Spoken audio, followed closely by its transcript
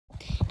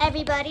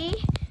everybody.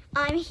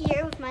 I'm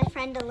here with my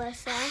friend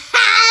Alyssa.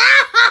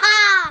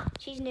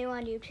 She's new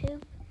on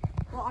YouTube.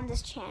 Well, on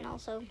this channel,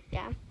 so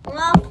yeah.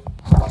 Well,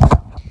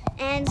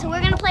 and so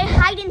we're going to play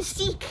hide and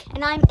seek,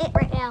 and I'm it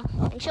right now,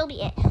 and she'll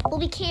be it. We'll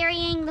be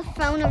carrying the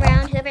phone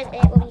around. Whoever's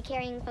it will be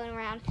carrying the phone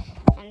around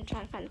and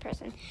trying to find the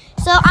person.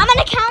 So I'm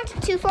going to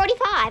count to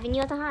 45, and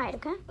you have to hide,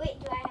 okay? wait,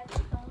 do I have the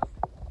phone?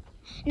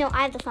 No,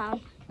 I have the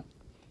phone.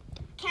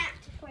 Count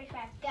to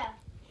 45, go.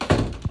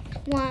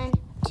 1,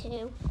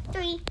 2,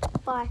 3,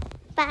 4,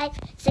 5,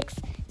 6,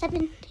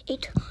 7,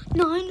 8,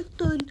 9,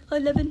 10,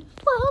 11,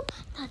 12,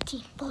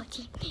 13,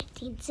 14,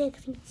 15,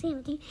 16,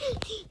 17,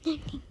 18,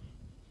 19,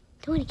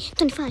 20,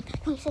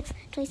 25, 26,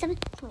 27,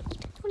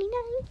 28, 29,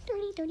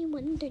 30,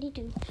 31,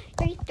 32,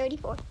 33,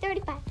 34,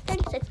 35,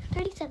 36,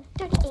 37,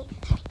 38,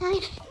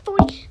 39,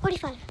 40,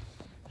 45,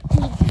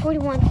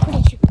 41,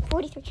 42,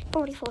 43,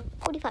 44,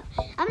 45.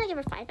 I'm going to give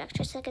her 5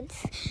 extra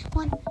seconds.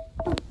 1, 2,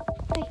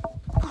 3,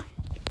 4,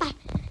 5,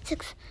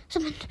 6,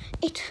 7,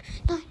 8,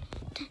 9,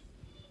 10.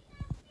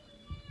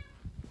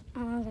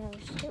 I'm going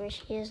to see where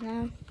she is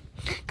now.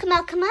 Come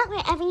out,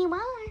 wherever you are.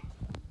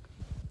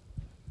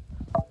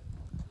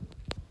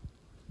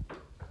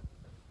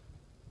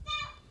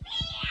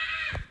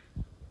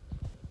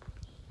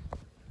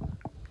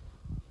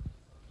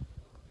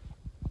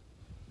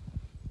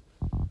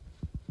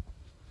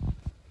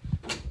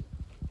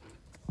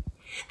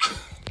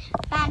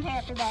 Found her,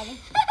 everybody.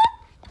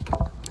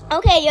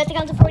 Okay, you have to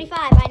count to 45.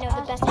 I know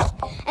the best.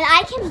 And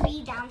I can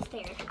be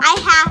downstairs.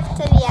 I have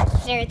to be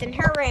upstairs in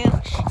her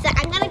room, so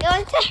I'm going to go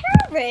into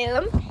her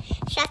room,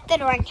 shut the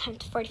door, and count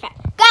to 45.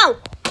 Go!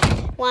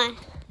 1.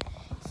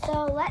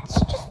 So let's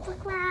just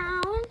look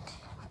around.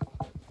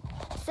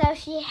 So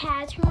she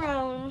has her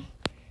own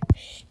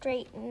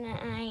straighten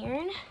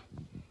iron.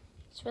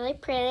 It's really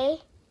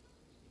pretty.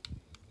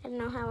 I don't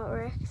know how it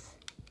works.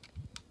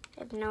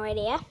 I have no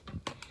idea.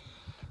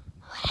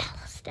 What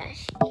else does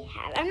she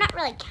have? I'm not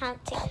really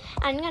counting.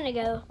 I'm going to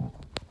go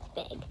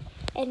big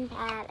and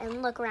bad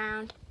and look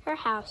around her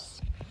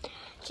house.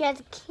 She has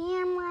a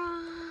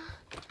camera.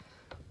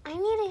 I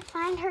need to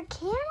find her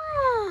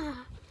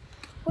camera.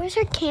 Where's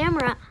her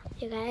camera,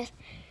 you guys?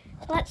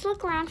 Let's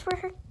look around for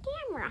her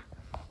camera.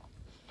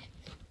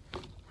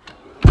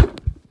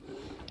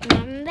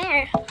 Not in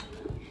there.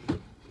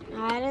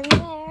 Not in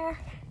there.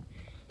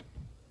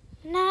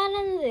 Not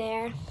in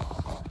there.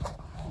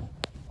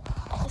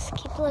 Let's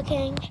keep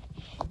looking.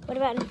 What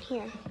about in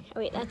here? Oh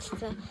wait, that's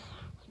the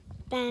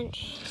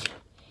bench.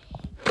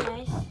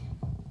 Guys,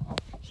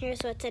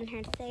 here's what's in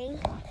her thing.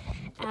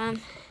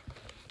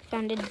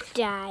 Found a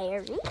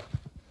diary.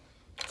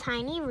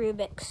 Tiny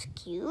Rubik's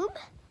Cube.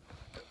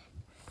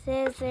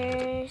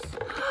 Scissors.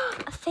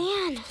 A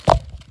fan.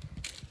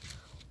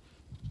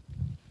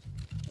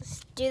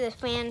 Let's do the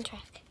fan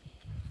trick.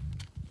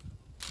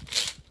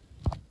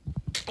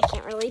 I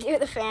can't really do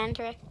the fan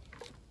trick,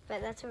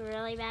 but that's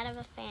really bad of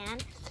a fan.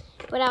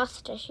 What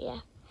else does she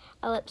have?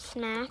 A lip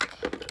smack.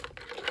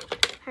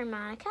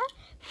 Harmonica.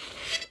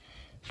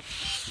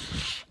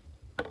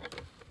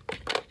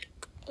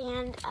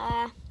 And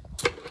I'm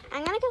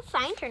gonna go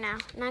find her now.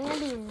 And I'm gonna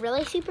be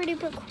really super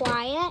duper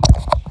quiet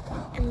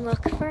and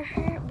look for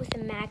her with a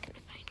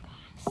magnifying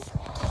glass.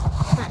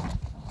 Come on.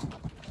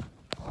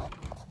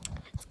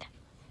 Let's go.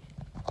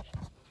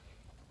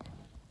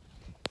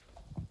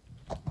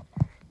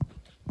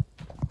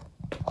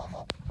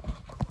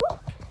 Whew,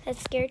 that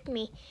scared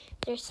me.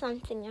 There's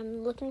something.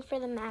 I'm looking for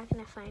the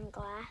magnifying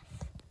glass.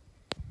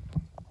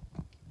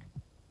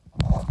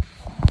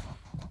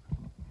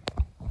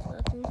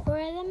 Looking for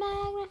the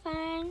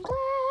magnifying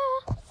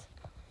glass.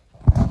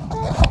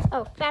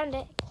 Oh, found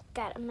it.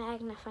 Got a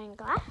magnifying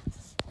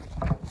glass.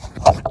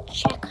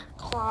 Check her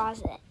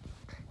closet.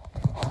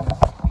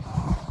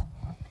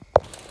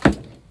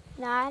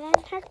 Not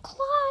in her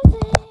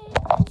closet.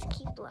 Let's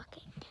keep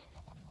looking.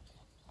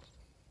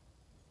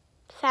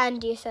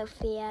 Found you,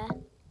 Sophia.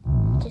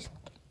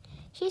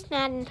 She's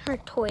not in her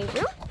toy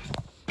room.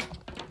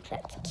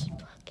 Let's keep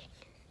looking.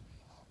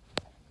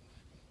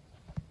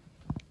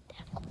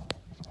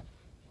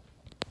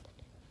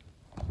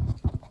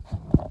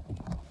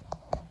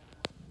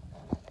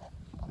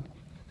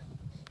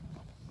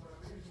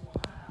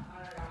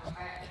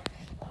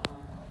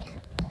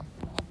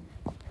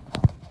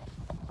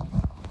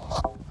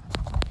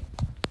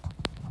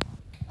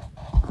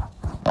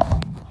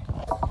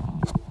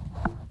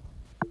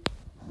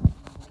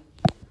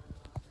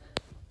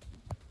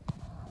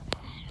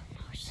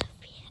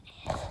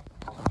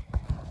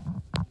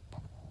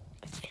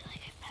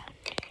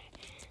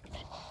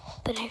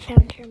 But I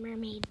found her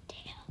mermaid tail.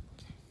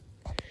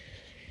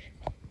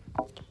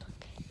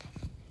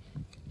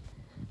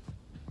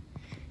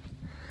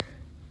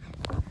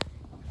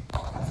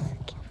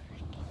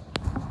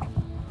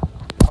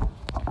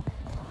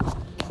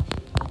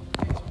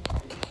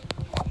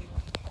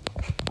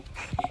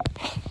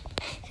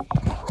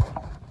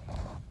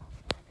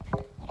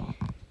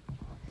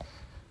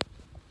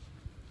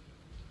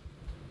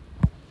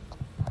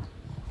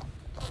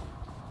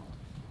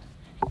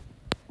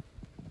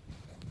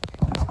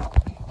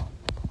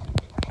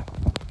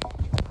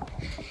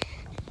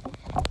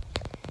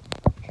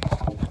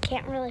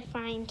 can't really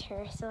find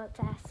her, so let's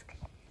ask.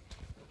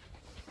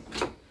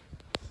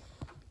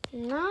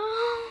 No.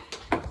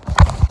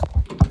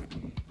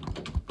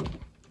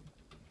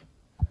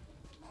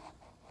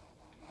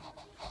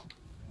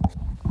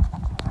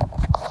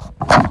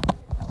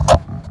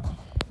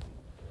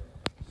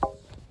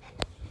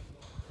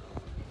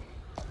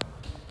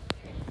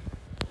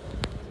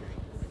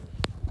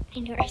 I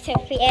know where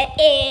Sophia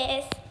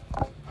is.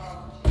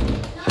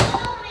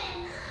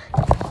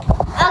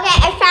 Okay,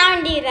 I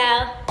found you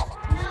though.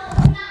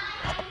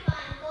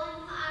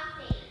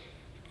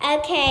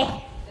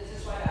 Okay. This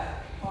is why I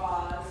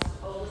pause,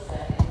 hold a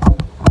second.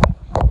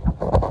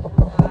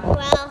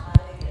 Well,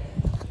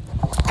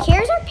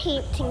 here's our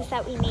paintings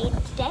that we made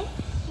today.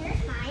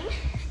 Here's mine.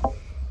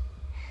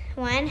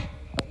 1,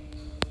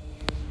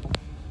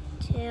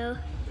 2,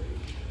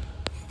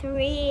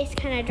 3. It's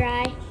kind of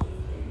dry.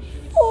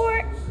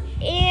 4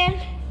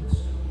 and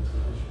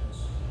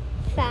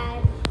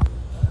 5.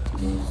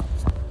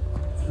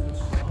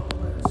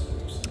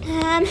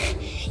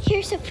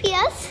 Here's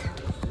Sophia's.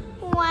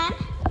 1,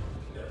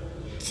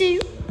 2,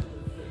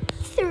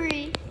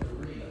 3,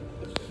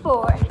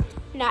 4.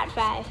 Not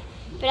 5,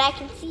 but I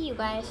can see you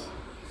guys.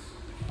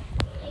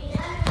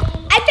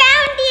 I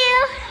found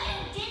you.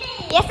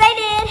 Yes, I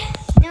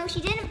did. No,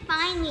 she didn't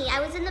find me. I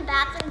was in the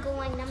bathroom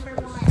going number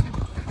 1.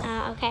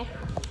 Oh, okay.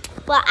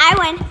 Well, I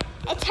win.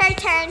 It's her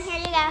turn. Here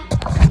you go.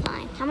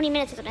 Fine. How many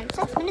minutes has it been?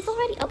 6 minutes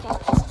already? Okay.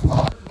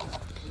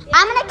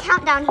 I'm going to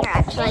count down here,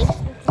 actually.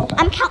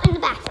 I'm counting the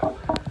bathroom.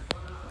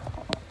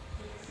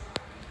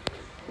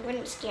 I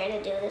wouldn't scared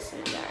to do this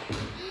in the dark.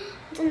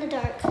 It's in the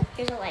dark.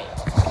 There's a light.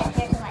 Okay,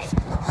 there's a light.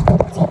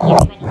 Let's see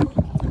everybody.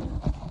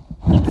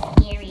 It's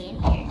scary in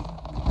here.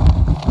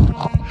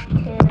 1,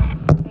 2,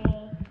 3,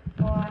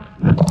 4,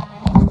 5,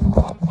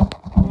 6,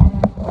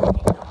 7,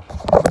 8,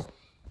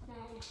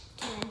 9,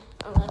 10,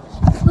 11,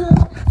 12,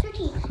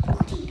 13,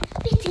 14,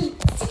 15,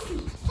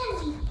 16,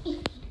 17,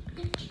 18,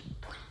 19,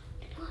 20,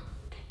 21,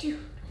 22,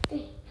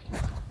 23,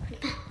 24,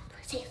 25,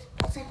 26,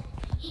 27,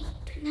 28,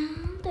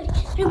 29, 30,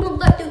 31,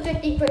 32,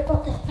 33, 34,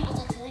 35,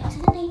 36,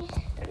 37,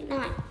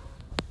 39,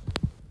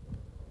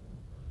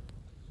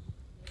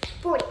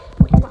 40,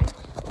 41,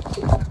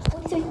 42,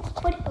 43,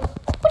 44,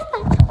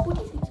 45,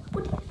 46,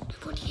 47,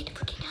 48,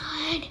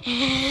 49,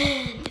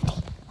 and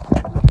 50.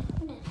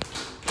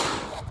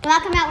 Well,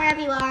 come out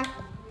wherever you are.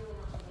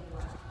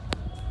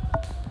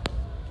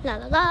 La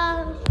la la.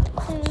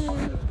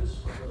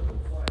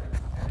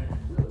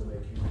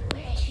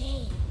 Where is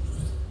she?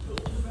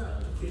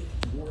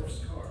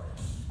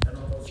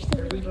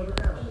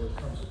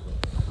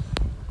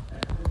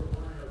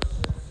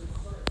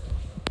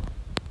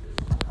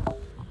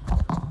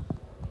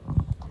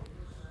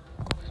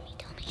 Mommy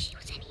told me she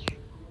was in here.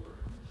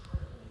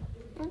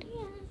 Oh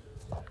yeah.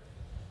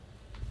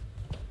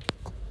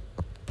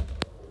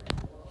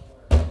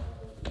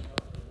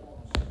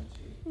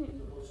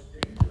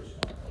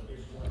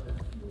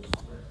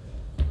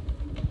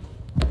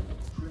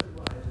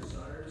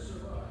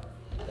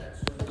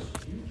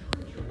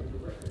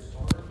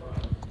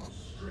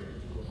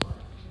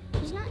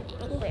 He's not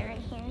anywhere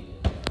in here.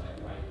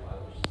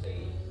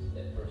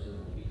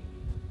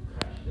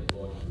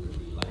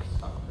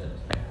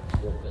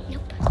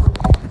 Nope.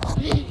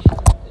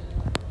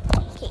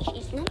 Okay,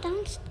 she's not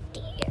downstairs.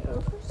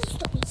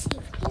 Let me see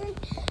over here.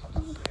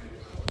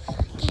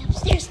 Okay,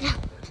 upstairs now.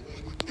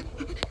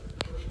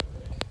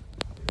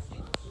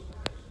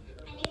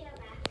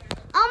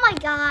 Oh my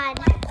god.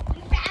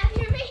 You found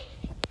me?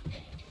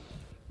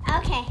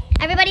 Okay,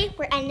 everybody,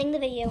 we're ending the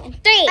video in 3,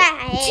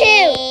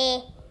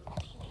 2,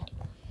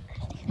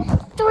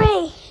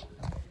 3.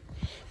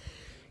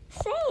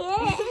 say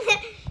it.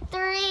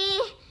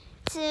 3,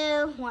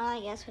 2, 1, I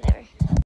guess, whatever.